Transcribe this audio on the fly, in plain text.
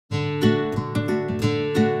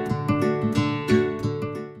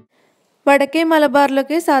വടക്കേ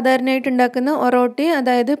മലബാറിലൊക്കെ സാധാരണയായിട്ട് ഉണ്ടാക്കുന്ന ഒറോട്ടി,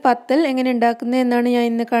 അതായത് പത്തൽ എങ്ങനെ ഉണ്ടാക്കുന്നത് എന്നാണ് ഞാൻ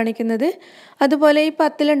ഇന്ന് കാണിക്കുന്നത്. അതുപോലെ ഈ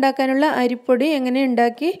പത്തൽ ഉണ്ടാക്കാനുള്ള അരിപ്പൊടി എങ്ങനെ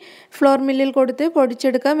ഉണ്ടാക്കി ഫ്ലോർ മില്ലിൽ കൊടുത്ത്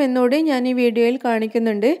പൊടിച്ചെടുക്കാം എന്നുകൂടി ഞാൻ ഈ വീഡിയോയിൽ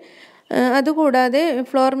കാണിക്കുന്നുണ്ട്. അതുകൂടാതെ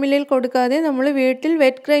ഫ്ലോർ മില്ലിൽ കൊടുക്കാതെ നമ്മൾ വീട്ടിൽ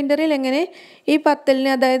വെറ്റ് ഗ്രൈൻഡറിൽ എങ്ങനെ ഈ പത്തലിന്,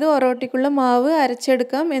 അതായത് ഒറോട്ടിക്കുള്ള മാവ്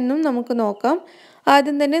അരച്ചെടുക്കാം എന്നും നമുക്ക് നോക്കാം.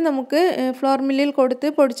 ആദ്യം തന്നെ നമുക്ക് ഫ്ലോർ മില്ലിൽ കൊടുത്ത്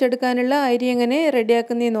പൊടിച്ചെടുക്കാനുള്ള അരി എങ്ങനെ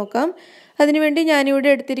റെഡിയാക്കുന്നതെന്ന് നോക്കാം. അതിനുവേണ്ടി ഞാനിവിടെ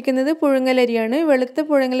എടുത്തിരിക്കുന്നത് പുഴുങ്ങലരിയാണ്. വെളുത്ത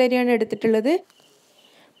പുഴുങ്ങലരിയാണ് എടുത്തിട്ടുള്ളത്.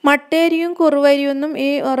 മട്ടയരിയും കുറുവരിയൊന്നും ഈ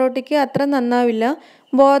ഒറോട്ടിക്ക് അത്ര നന്നാവില്ല.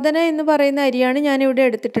 ബോധന എന്ന് പറയുന്ന അരിയാണ് ഞാനിവിടെ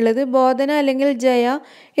എടുത്തിട്ടുള്ളത്. ബോധന അല്ലെങ്കിൽ ജയ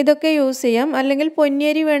ഇതൊക്കെ യൂസ് ചെയ്യാം, അല്ലെങ്കിൽ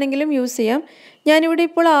പൊന്നിയരി വേണമെങ്കിലും യൂസ് ചെയ്യാം. ഞാനിവിടെ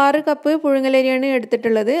ഇപ്പോൾ 6 കപ്പ് പുഴുങ്ങലരിയാണ്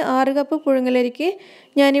എടുത്തിട്ടുള്ളത്. 6 കപ്പ് പുഴുങ്ങലരിക്ക്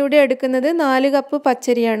ഞാനിവിടെ എടുക്കുന്നത് 4 കപ്പ്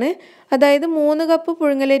പച്ചരിയാണ്. അതായത് 3 കപ്പ്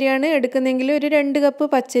പുഴുങ്ങലരിയാണ് എടുക്കുന്നതെങ്കിൽ ഒരു 2 കപ്പ്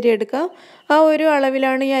പച്ചരി എടുക്കാം. ആ ഒരു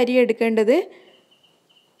അളവിലാണ് ഈ അരി എടുക്കേണ്ടത്.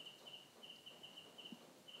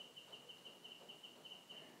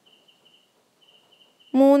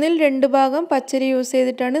 മൂന്നിൽ 2 ഭാഗം പച്ചരി യൂസ്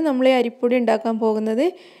ചെയ്തിട്ടാണ് നമ്മൾ ഈ അരിപ്പൊടി ഉണ്ടാക്കാൻ പോകുന്നത്.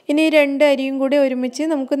 ഇനി ഈ 2 അരിയും കൂടി ഒരുമിച്ച്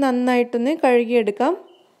നമുക്ക് നന്നായിട്ടൊന്ന് കഴുകിയെടുക്കാം.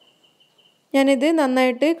 ഞാനിത്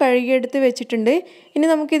നന്നായിട്ട് കഴുകിയെടുത്ത് വെച്ചിട്ടുണ്ട്. ഇനി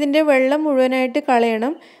നമുക്കിതിൻ്റെ വെള്ളം മുഴുവനായിട്ട്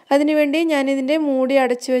കളയണം. അതിനുവേണ്ടി ഞാനിതിൻ്റെ മൂടി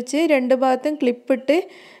അടച്ചു വെച്ച് 2 ഭാഗത്തും ക്ലിപ്പിട്ട്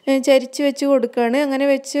ചരിച്ച് വെച്ച് കൊടുക്കുകയാണ്. അങ്ങനെ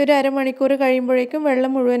വെച്ച് ഒരു അരമണിക്കൂർ കഴിയുമ്പോഴേക്കും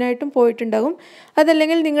വെള്ളം മുഴുവനായിട്ടും പോയിട്ടുണ്ടാകും.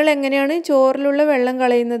 അതല്ലെങ്കിൽ നിങ്ങൾ എങ്ങനെയാണ് ചോറിലുള്ള വെള്ളം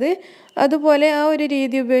കളയുന്നത് അതുപോലെ ആ ഒരു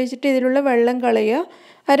രീതി ഉപയോഗിച്ചിട്ട് ഇതിലുള്ള വെള്ളം കളയുക.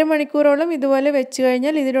 അരമണിക്കൂറോളം ഇതുപോലെ വെച്ച്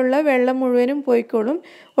കഴിഞ്ഞാൽ ഇതിലുള്ള വെള്ളം മുഴുവനും പോയിക്കോളും.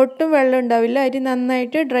 ഒട്ടും വെള്ളം ഉണ്ടാവില്ല. അരി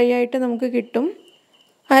നന്നായിട്ട് ഡ്രൈ ആയിട്ട് നമുക്ക് കിട്ടും.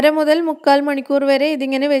 1/2 മുതൽ 3/4 മണിക്കൂർ വരെ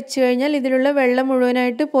ഇതിങ്ങനെ വെച്ച് കഴിഞ്ഞാൽ ഇതിലുള്ള വെള്ളം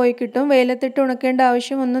മുഴുവനായിട്ട് പോയി കിട്ടും. വെയിലത്തിട്ട് ഉണക്കേണ്ട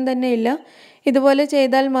ആവശ്യമൊന്നും തന്നെ ഇല്ല. ഇതുപോലെ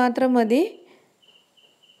ചെയ്താൽ മാത്രം മതി.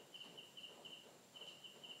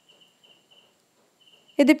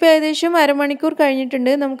 ഇതിപ്പോൾ ഏകദേശം അരമണിക്കൂർ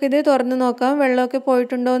കഴിഞ്ഞിട്ടുണ്ട്. നമുക്കിത് തുറന്ന് നോക്കാം. വെള്ളമൊക്കെ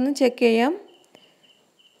പോയിട്ടുണ്ടോ എന്ന് ചെക്ക് ചെയ്യാം.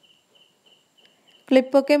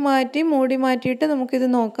 ക്ലിപ്പൊക്കെ മാറ്റി മൂടി മാറ്റിയിട്ട് നമുക്കിത്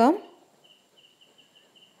നോക്കാം.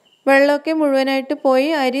 വെള്ളമൊക്കെ മുഴുവനായിട്ട്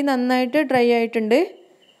പോയി അരി നന്നായിട്ട് ഡ്രൈ ആയിട്ടുണ്ട്.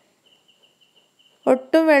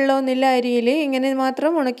 ഒട്ടും വെള്ളമൊന്നുമില്ല അരിയിൽ. ഇങ്ങനെ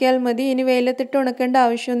മാത്രം ഉണക്കിയാൽ മതി. ഇനി വെയിലത്തിട്ട് ഉണക്കേണ്ട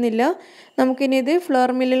ആവശ്യമൊന്നുമില്ല. നമുക്കിനി ഇത് ഫ്ലോർ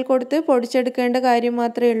മില്ലിൽ കൊടുത്ത് പൊടിച്ചെടുക്കേണ്ട കാര്യം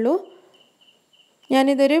മാത്രമേ ഉള്ളൂ.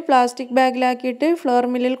 ഞാനിതൊരു പ്ലാസ്റ്റിക് ബാഗിലാക്കിയിട്ട് ഫ്ലോർ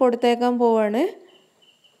മില്ലിൽ കൊടുത്തേക്കാൻ പോവാണ്.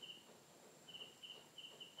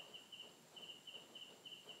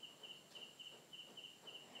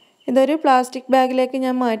 ഇതൊരു പ്ലാസ്റ്റിക് ബാഗിലേക്ക്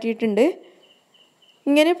ഞാൻ മാറ്റിയിട്ടുണ്ട്.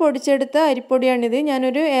 ഇങ്ങനെ പൊടിച്ചെടുത്ത അരിപ്പൊടിയാണിത്.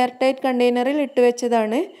 ഞാനൊരു എയർ ടൈറ്റ് കണ്ടെയ്നറിൽ ഇട്ട്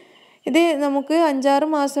വെച്ചതാണ്. ഇത് നമുക്ക് 5-6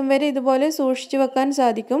 മാസം വരെ ഇതുപോലെ സൂക്ഷിച്ച് വെക്കാൻ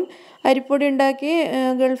സാധിക്കും. അരിപ്പൊടി ഉണ്ടാക്കി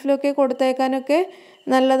ഗൾഫിലൊക്കെ കൊടുത്തേക്കാനൊക്കെ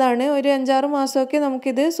നല്ലതാണ്. ഒരു 5-6 മാസമൊക്കെ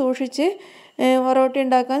നമുക്കിത് സൂക്ഷിച്ച് ഒറോട്ടി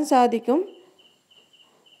ഉണ്ടാക്കാൻ സാധിക്കും.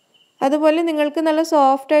 അതുപോലെ നിങ്ങൾക്ക് നല്ല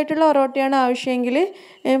സോഫ്റ്റ് ആയിട്ടുള്ള ഒറോട്ടിയാണ് ആവശ്യമെങ്കിൽ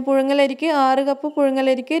പുഴുങ്ങലരിക്ക് 6 കപ്പ്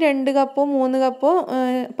പുഴുങ്ങലരിക്ക് 2 കപ്പോ 3 കപ്പോ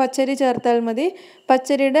പച്ചരി ചേർത്താൽ മതി.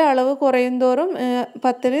 പച്ചരിയുടെ അളവ് കുറയും തോറും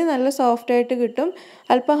പത്തൽ നല്ല സോഫ്റ്റായിട്ട് കിട്ടും.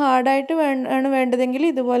 അല്പം ഹാർഡായിട്ട് ആണ് വേണ്ടതെങ്കിൽ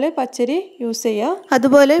ഇതുപോലെ പച്ചരി യൂസ് ചെയ്യുക.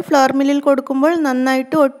 അതുപോലെ ഫ്ലോർ മില്ലിൽ കൊടുക്കുമ്പോൾ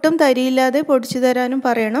നന്നായിട്ട് ഒട്ടും തരിയില്ലാതെ പൊടിച്ചു തരാനും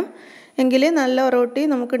പറയണം. എങ്കിലേ നല്ല ഒറോട്ടി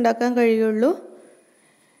നമുക്ക് ഉണ്ടാക്കാൻ കഴിയുള്ളൂ.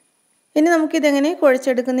 ഇനി നമുക്കിതെങ്ങനെ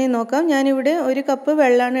കുഴച്ചെടുക്കുന്നതെന്ന് നോക്കാം. ഞാനിവിടെ 1 കപ്പ്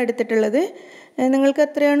വെള്ളമാണ് എടുത്തിട്ടുള്ളത്. നിങ്ങൾക്ക്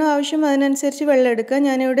എത്രയാണോ ആവശ്യം അതിനനുസരിച്ച് വെള്ളം എടുക്കുക.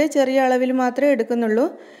 ഞാനിവിടെ ചെറിയ അളവിൽ മാത്രമേ എടുക്കുന്നുള്ളൂ.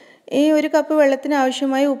 ഈ 1 കപ്പ് വെള്ളത്തിന്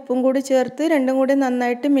ആവശ്യമായ ഉപ്പും കൂടി ചേർത്ത് രണ്ടും കൂടി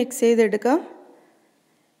നന്നായിട്ട് മിക്സ് ചെയ്തെടുക്കാം.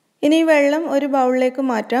 ഇനി ഈ വെള്ളം ഒരു ബൗളിലേക്ക്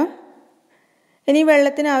മാറ്റാം. ഇനി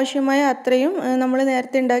വെള്ളത്തിന് ആവശ്യമായ അത്രയും നമ്മൾ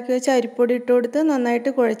നേരത്തെ ഉണ്ടാക്കി വെച്ച അരിപ്പൊടി ഇട്ട് കൊടുത്ത്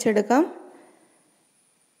നന്നായിട്ട് കുഴച്ചെടുക്കാം.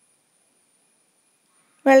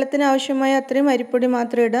 വെള്ളത്തിന് ആവശ്യമായ അത്രയും അരിപ്പൊടി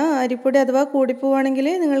മാത്രം ഇടാം. അരിപ്പൊടി അഥവാ കൂടിപ്പോവുകയാണെങ്കിൽ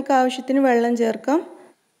നിങ്ങൾക്ക് ആവശ്യത്തിന് വെള്ളം ചേർക്കാം.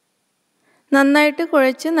 നന്നായിട്ട്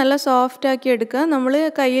കുഴച്ച് നല്ല സോഫ്റ്റാക്കി എടുക്കുക. നമ്മൾ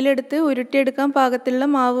കയ്യിലെടുത്ത് ഉരുട്ടിയെടുക്കാൻ പാകത്തിലുള്ള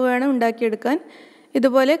മാവ് വേണം ഉണ്ടാക്കിയെടുക്കാൻ.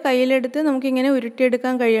 ഇതുപോലെ കയ്യിലെടുത്ത് നമുക്കിങ്ങനെ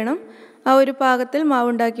ഉരുട്ടിയെടുക്കാൻ കഴിയണം. ആ ഒരു പാകത്തിൽ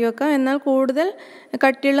മാവ് ഉണ്ടാക്കി വെക്കാം. എന്നാൽ കൂടുതൽ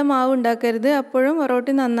കട്ടിയുള്ള മാവ് ഉണ്ടാക്കരുത്. അപ്പോഴും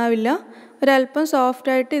ഒറോട്ടി നന്നാവില്ല. ഒരല്പം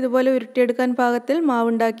സോഫ്റ്റായിട്ട് ഇതുപോലെ ഉരുട്ടിയെടുക്കാൻ പാകത്തിൽ മാവ്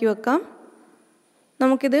ഉണ്ടാക്കി വെക്കാം.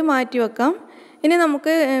 നമുക്കിത് മാറ്റി വെക്കാം. ഇനി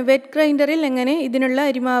നമുക്ക് വെറ്റ് ഗ്രൈൻഡറിൽ എങ്ങനെ ഇതിനുള്ള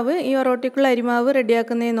അരിമാവ്, ഈ ഒറോട്ടിക്കുള്ള അരിമാവ്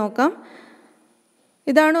റെഡിയാക്കുന്നതെന്ന് നോക്കാം.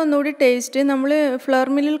 ഇതാണ് ഒന്നുകൂടി ടേസ്റ്റ്. നമ്മൾ ഫ്ലോർ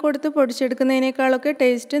മില്ലിൽ കൊടുത്ത് പൊടിച്ചെടുക്കുന്നതിനേക്കാളൊക്കെ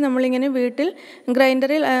ടേസ്റ്റ് നമ്മളിങ്ങനെ വീട്ടിൽ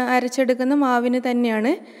ഗ്രൈൻഡറിൽ അരച്ചെടുക്കുന്ന മാവിന്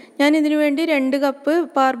തന്നെയാണ്. ഞാൻ ഇതിനു വേണ്ടി 2 കപ്പ്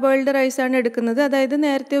പാർബോയിൽഡ് റൈസാണ് എടുക്കുന്നത്. അതായത്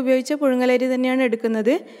നേരത്തെ ഉപയോഗിച്ച പുഴുങ്ങലരി തന്നെയാണ്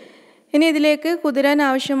എടുക്കുന്നത്. ഇനി ഇതിലേക്ക് കുതിരാൻ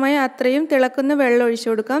ആവശ്യമായ അത്രയും തിളക്കുന്ന വെള്ളം ഒഴിച്ചു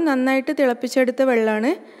കൊടുക്കാം. നന്നായിട്ട് തിളപ്പിച്ചെടുത്ത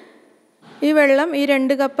വെള്ളമാണ്. ഈ വെള്ളം ഈ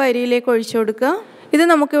 2 കപ്പ് അരിയിലേക്ക് ഒഴിച്ചു കൊടുക്കുക. ഇത്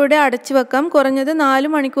നമുക്കിവിടെ അടച്ചു വെക്കാം. കുറഞ്ഞത് 4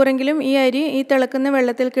 മണിക്കൂറെങ്കിലും ഈ അരി ഈ തിളക്കുന്ന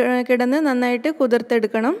വെള്ളത്തിൽ കിടന്ന് നന്നായിട്ട്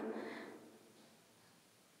കുതിർത്തെടുക്കണം.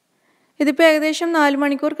 ഇതിപ്പോൾ ഏകദേശം 4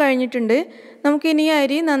 മണിക്കൂർ കഴിഞ്ഞിട്ടുണ്ട്. നമുക്കിനി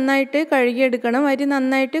അരി നന്നായിട്ട് കഴുകിയെടുക്കണം. അരി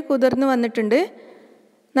നന്നായിട്ട് കുതിർന്ന് വന്നിട്ടുണ്ട്.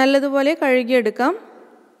 നല്ലതുപോലെ കഴുകിയെടുക്കാം.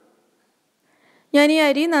 ഞാൻ ഈ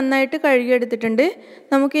അരി നന്നായിട്ട് കഴുകിയെടുത്തിട്ടുണ്ട്.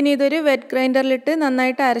 നമുക്കിനി ഇതൊരു വെറ്റ് ഗ്രൈൻഡറിലിട്ട്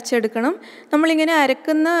നന്നായിട്ട് അരച്ചെടുക്കണം. നമ്മളിങ്ങനെ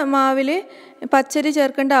അരക്കുന്ന മാവിൽ പച്ചരി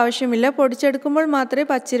ചേർക്കേണ്ട ആവശ്യമില്ല. പൊടിച്ചെടുക്കുമ്പോൾ മാത്രമേ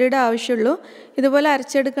പച്ചരിയുടെ ആവശ്യമുള്ളൂ. ഇതുപോലെ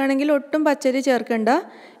അരച്ചെടുക്കുകയാണെങ്കിൽ ഒട്ടും പച്ചരി ചേർക്കണ്ട.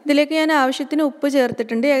 ഇതിലേക്ക് ഞാൻ ആവശ്യത്തിന് ഉപ്പ്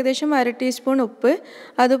ചേർത്തിട്ടുണ്ട്. ഏകദേശം 1/2 ടീസ്പൂൺ ഉപ്പ്.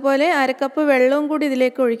 അതുപോലെ 1/2 കപ്പ് വെള്ളവും കൂടി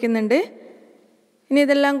ഇതിലേക്ക് ഒഴിക്കുന്നുണ്ട്. ഇനി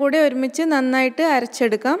ഇതെല്ലാം കൂടി ഒരുമിച്ച് നന്നായിട്ട്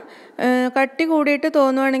അരച്ചെടുക്കാം. കട്ടി കൂടിയിട്ട്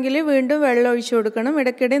തോന്നുവാണെങ്കിൽ വീണ്ടും വെള്ളം ഒഴിച്ചു കൊടുക്കണം.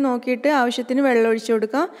 ഇടയ്ക്കിടെ നോക്കിയിട്ട് ആവശ്യത്തിന് വെള്ളം ഒഴിച്ചു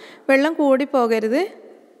കൊടുക്കാം. വെള്ളം കൂടി പോകരുത്.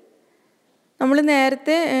 നമ്മൾ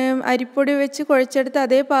നേരത്തെ അരിപ്പൊടി വെച്ച് കുഴച്ചെടുത്ത്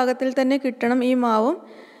അതേ പാകത്തിൽ തന്നെ കിട്ടണം ഈ മാവും.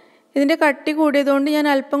 ഇതിൻ്റെ കട്ടി കൂടിയതുകൊണ്ട് ഞാൻ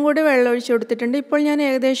അല്പം കൂടി വെള്ളം ഒഴിച്ചു കൊടുത്തിട്ടുണ്ട്. ഇപ്പോൾ ഞാൻ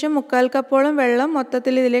ഏകദേശം 1/4 കപ്പോളം വെള്ളം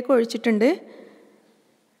മൊത്തത്തിൽ ഇതിലേക്ക് ഒഴിച്ചിട്ടുണ്ട്.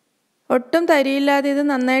 ഒട്ടും തരിയില്ലാതെ ഇത്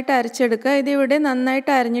നന്നായിട്ട് അരച്ചെടുക്കുക. ഇതിവിടെ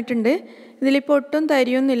നന്നായിട്ട് അരഞ്ഞിട്ടുണ്ട്. ഇതിലിപ്പോൾ ഒട്ടും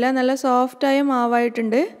തരിയൊന്നുമില്ല. നല്ല സോഫ്റ്റായ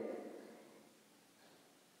മാവായിട്ടുണ്ട്.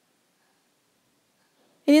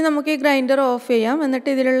 ഇനി നമുക്ക് ഈ ഗ്രൈൻഡർ ഓഫ് ചെയ്യാം. എന്നിട്ട്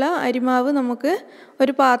ഇതിലുള്ള അരിമാവ് നമുക്ക്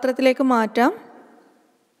ഒരു പാത്രത്തിലേക്ക് മാറ്റാം.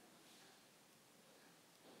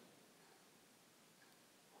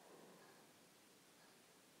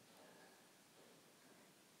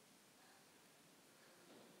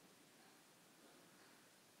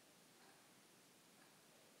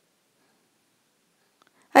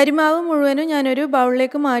 അരിമാവ് മുഴുവനും ഞാനൊരു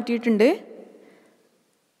ബൗളിലേക്ക് മാറ്റിയിട്ടുണ്ട്.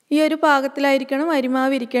 ഈ ഒരു പാകത്തിലായിരിക്കണം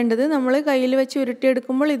അരിമാവ് ഇരിക്കേണ്ടത്. നമ്മൾ കയ്യിൽ വെച്ച്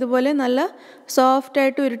ഉരുട്ടിയെടുക്കുമ്പോൾ ഇതുപോലെ നല്ല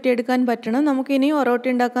സോഫ്റ്റായിട്ട് ഉരുട്ടിയെടുക്കാൻ പറ്റണം. നമുക്കിനി ഒറോട്ടി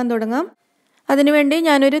ഉണ്ടാക്കാൻ തുടങ്ങാം. അതിനുവേണ്ടി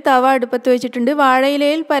ഞാനൊരു തവ അടുപ്പത്ത് വെച്ചിട്ടുണ്ട്.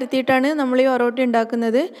 വാഴയിലയിൽ പരത്തിയിട്ടാണ് നമ്മൾ ഈ ഒറോട്ടി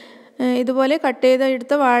ഉണ്ടാക്കുന്നത്. ഇതുപോലെ കട്ട്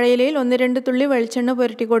ചെയ്തെടുത്ത വാഴയിലയിൽ 1-2 തുള്ളി വെളിച്ചെണ്ണ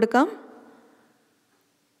പുരട്ടി കൊടുക്കാം.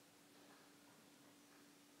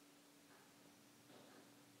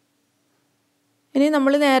 ഇനി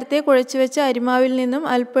നമ്മൾ നേരത്തെ കുഴച്ച് വെച്ച അരിമാവിൽ നിന്നും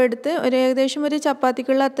അല്പം എടുത്ത് ഏകദേശം ഒരു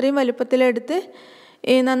ചപ്പാത്തിക്കുള്ള അത്രയും വലുപ്പത്തിലെടുത്ത്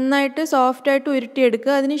നന്നായിട്ട് സോഫ്റ്റായിട്ട്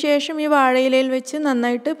ഉരുട്ടിയെടുക്കുക. അതിനുശേഷം ഈ വാഴയിലയിൽ വെച്ച്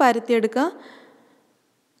നന്നായിട്ട് പരത്തിയെടുക്കുക.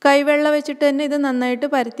 കൈവെള്ള വെച്ചിട്ട് തന്നെ ഇത് നന്നായിട്ട്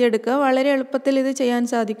പരത്തിയെടുക്കുക. വളരെ എളുപ്പത്തിൽ ഇത് ചെയ്യാൻ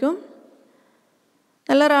സാധിക്കും.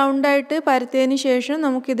 നല്ല റൗണ്ടായിട്ട് പരത്തിയതിന് ശേഷം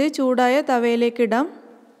നമുക്കിത് ചൂടായ തവയിലേക്ക് ഇടാം.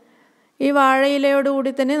 ഈ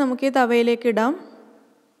വാഴയിലയോടുകൂടി തന്നെ നമുക്ക് ഈ തവയിലേക്ക് ഇടാം.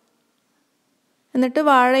 എന്നിട്ട്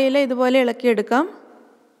വാഴയില ഇതുപോലെ ഇളക്കിയെടുക്കാം.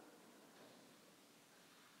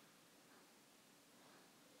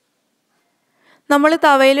 നമ്മൾ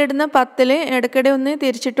തവയിലിടുന്ന പത്തിൽ ഇടയ്ക്കിടെ ഒന്ന്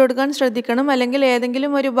തിരിച്ചിട്ട് കൊടുക്കാൻ ശ്രദ്ധിക്കണം. അല്ലെങ്കിൽ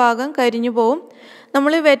ഏതെങ്കിലും ഒരു ഭാഗം കരിഞ്ഞു പോവും.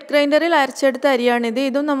 നമ്മൾ വെറ്റ് ഗ്രൈൻഡറിൽ അരച്ചെടുത്ത അരിയാണിത്.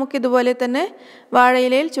 ഇതും നമുക്കിതുപോലെ തന്നെ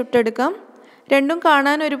വാഴയിലയിൽ ചുട്ടെടുക്കാം. രണ്ടും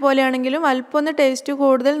കാണാൻ ഒരുപോലെയാണെങ്കിലും അല്പം ഒന്ന് ടേസ്റ്റ്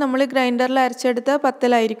കൂടുതൽ നമ്മൾ ഗ്രൈൻഡറിൽ അരച്ചെടുത്ത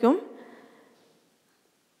പത്തലായിരിക്കും.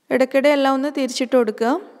 ഇടയ്ക്കിടെ എല്ലാം ഒന്ന് തിരിച്ചിട്ട്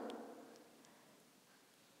കൊടുക്കുക.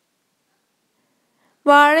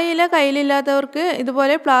 വാഴയില കയ്യിലില്ലാത്തവർക്ക്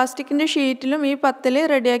ഇതുപോലെ പ്ലാസ്റ്റിക്കിൻ്റെ ഷീറ്റിലും ഈ പത്തൽ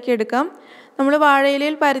റെഡിയാക്കി എടുക്കാം. നമ്മൾ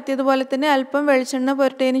വാഴയിലയിൽ പരത്തിയതുപോലെ തന്നെ അല്പം വെളിച്ചെണ്ണ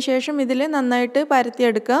പുരട്ടിയതിന് ശേഷം ഇതിൽ നന്നായിട്ട്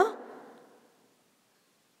പരത്തിയെടുക്കുക.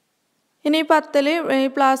 ഇനി ഈ പത്തൽ ഈ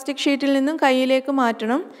പ്ലാസ്റ്റിക് ഷീറ്റിൽ നിന്നും കയ്യിലേക്ക്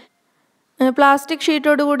മാറ്റണം. പ്ലാസ്റ്റിക്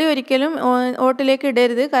ഷീറ്റോടുകൂടി ഒരിക്കലും ഓട്ടിലേക്ക്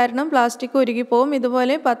ഇടരുത്. കാരണം പ്ലാസ്റ്റിക് ഉരുകിപ്പോവും.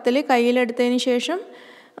 ഇതുപോലെ പത്തൽ കയ്യിലെടുത്തതിന് ശേഷം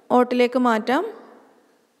ഓട്ടിലേക്ക് മാറ്റാം.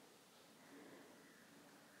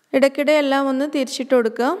 ഇടയ്ക്കിടെ എല്ലാം ഒന്ന് തിരിച്ചിട്ട്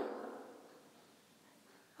കൊടുക്കുക.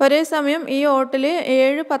 ഒരേ സമയം ഈ ഓട്ടിൽ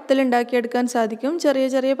 7 പത്തൽ ഉണ്ടാക്കിയെടുക്കാൻ സാധിക്കും. ചെറിയ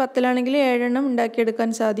ചെറിയ പത്തലാണെങ്കിൽ 7 എണ്ണം ഉണ്ടാക്കിയെടുക്കാൻ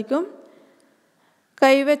സാധിക്കും.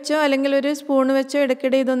 കൈവച്ചോ അല്ലെങ്കിൽ ഒരു സ്പൂൺ വെച്ചോ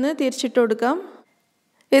ഇടയ്ക്കിടെ ഇതൊന്ന് തിരിച്ചിട്ട് കൊടുക്കാം.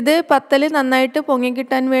 ഇത് പത്തൽ നന്നായിട്ട്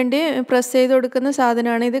പൊങ്ങിക്കിട്ടാൻ വേണ്ടി പ്രസ് ചെയ്ത് കൊടുക്കുന്ന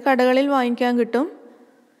സാധനമാണ്. ഇത് കടകളിൽ വാങ്ങിക്കാൻ കിട്ടും.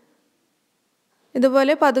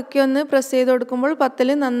 ഇതുപോലെ പതുക്കെ ഒന്ന് പ്രസ് ചെയ്ത് കൊടുക്കുമ്പോൾ പത്തൽ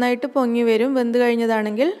നന്നായിട്ട് പൊങ്ങി വരും, വെന്ത്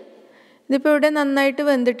കഴിഞ്ഞതാണെങ്കിൽ. ഇതിപ്പോൾ ഇവിടെ നന്നായിട്ട്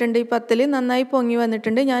വെന്തിട്ടുണ്ട്. ഈ പത്തൽ നന്നായി പൊങ്ങി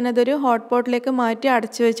വന്നിട്ടുണ്ട്. ഞാനതൊരു ഹോട്ട് പോട്ടിലേക്ക് മാറ്റി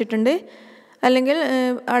അടച്ചു വെച്ചിട്ടുണ്ട്. അല്ലെങ്കിൽ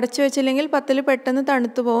അടച്ചു വെച്ചില്ലെങ്കിൽ പത്തൽ പെട്ടെന്ന്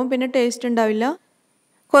തണുത്തു പോകും, പിന്നെ ടേസ്റ്റ് ഉണ്ടാവില്ല.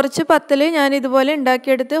 കുറച്ച് പത്തൽ ഞാൻ ഇതുപോലെ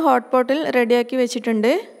ഉണ്ടാക്കിയെടുത്ത് ഹോട്ട് പോട്ടിൽ റെഡിയാക്കി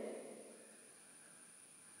വെച്ചിട്ടുണ്ട്.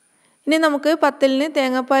 ഇനി നമുക്ക് പത്തലിന്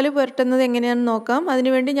തേങ്ങാപ്പാൽ പുരട്ടുന്നത് എങ്ങനെയാണെന്ന് നോക്കാം.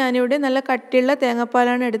 അതിനുവേണ്ടി ഞാനിവിടെ നല്ല കട്ടിയുള്ള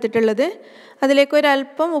തേങ്ങാപ്പാലാണ് എടുത്തിട്ടുള്ളത്. അതിലേക്ക്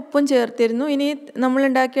ഒരല്പം ഉപ്പും ചേർത്തിരുന്നു. ഇനി നമ്മൾ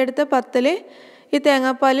ഉണ്ടാക്കിയെടുത്ത പത്തൽ ഈ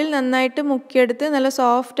തേങ്ങാപ്പാലിൽ നന്നായിട്ട് മുക്കിയെടുത്ത് നല്ല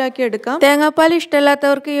സോഫ്റ്റാക്കി എടുക്കാം. തേങ്ങാപ്പാൽ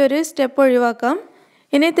ഇഷ്ടമില്ലാത്തവർക്ക് ഈ ഒരു സ്റ്റെപ്പ് ഒഴിവാക്കാം.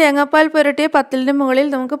 ഇനി തേങ്ങാപ്പാൽ പുരട്ടിയ പത്തലിൻ്റെ മുകളിൽ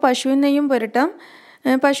നമുക്ക് പശുവിൻ നെയ്യും പുരട്ടാം.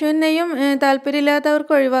 പശുവിൻ നെയ്യും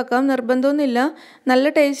താല്പര്യമില്ലാത്തവർക്ക് ഒഴിവാക്കാം, നിർബന്ധമൊന്നുമില്ല. നല്ല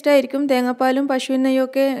ടേസ്റ്റായിരിക്കും തേങ്ങാപ്പാലും പശുവിൻ നെയ്യും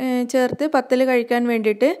ഒക്കെ ചേർത്ത് പത്തൽ കഴിക്കാൻ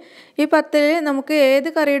വേണ്ടിയിട്ട്. ഈ പത്തൽ നമുക്ക് ഏത്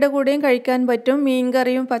കറിയുടെ കൂടെയും കഴിക്കാൻ പറ്റും, മീൻ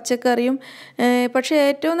കറിയും പച്ചക്കറിയും. പക്ഷേ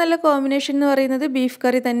ഏറ്റവും നല്ല കോമ്പിനേഷൻ എന്ന് പറയുന്നത് ബീഫ്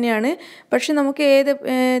കറി തന്നെയാണ്. പക്ഷെ നമുക്ക്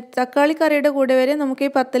തക്കാളി കറിയുടെ കൂടെ വരെ നമുക്ക്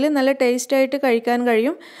ഈ പത്തൽ നല്ല ടേസ്റ്റായിട്ട് കഴിക്കാൻ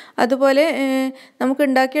കഴിയും. അതുപോലെ നമുക്ക്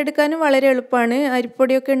ഉണ്ടാക്കിയെടുക്കാനും വളരെ എളുപ്പമാണ്.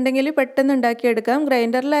 അരിപ്പൊടിയൊക്കെ ഉണ്ടെങ്കിൽ പെട്ടെന്ന് ഉണ്ടാക്കിയെടുക്കാം.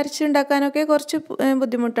 ഗ്രൈൻഡറിൽ അരച്ചുണ്ടാക്കാനൊക്കെ കുറച്ച്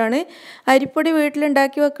ബുദ്ധിമുട്ടാണ്. അരിപ്പൊടി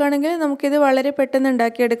വീട്ടിലുണ്ടാക്കി വെക്കുകയാണെങ്കിൽ നമുക്കിത് വളരെ പെട്ടെന്ന്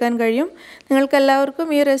ഉണ്ടാക്കിയെടുക്കാൻ കഴിയും. നിങ്ങൾക്കെല്ലാവർക്കും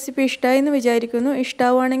ഈ റെസിപ്പി ഇഷ്ടമായി എന്ന് വിചാരിക്കുന്നു.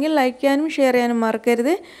 ഇഷ്ടമാവുകയാണെങ്കിൽ ലൈക്ക് ചെയ്യാനും ഷെയർ ചെയ്യാനും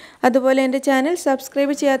മറക്കരുത്. അതുപോലെ എൻ്റെ ചാനൽ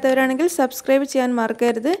സബ്സ്ക്രൈബ് ചെയ്യാത്തവരാണെങ്കിൽ സബ്സ്ക്രൈബ് ചെയ്യാൻ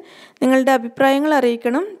മറക്കരുത്. നിങ്ങളുടെ അഭിപ്രായങ്ങൾ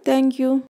അറിയിക്കണം. താങ്ക്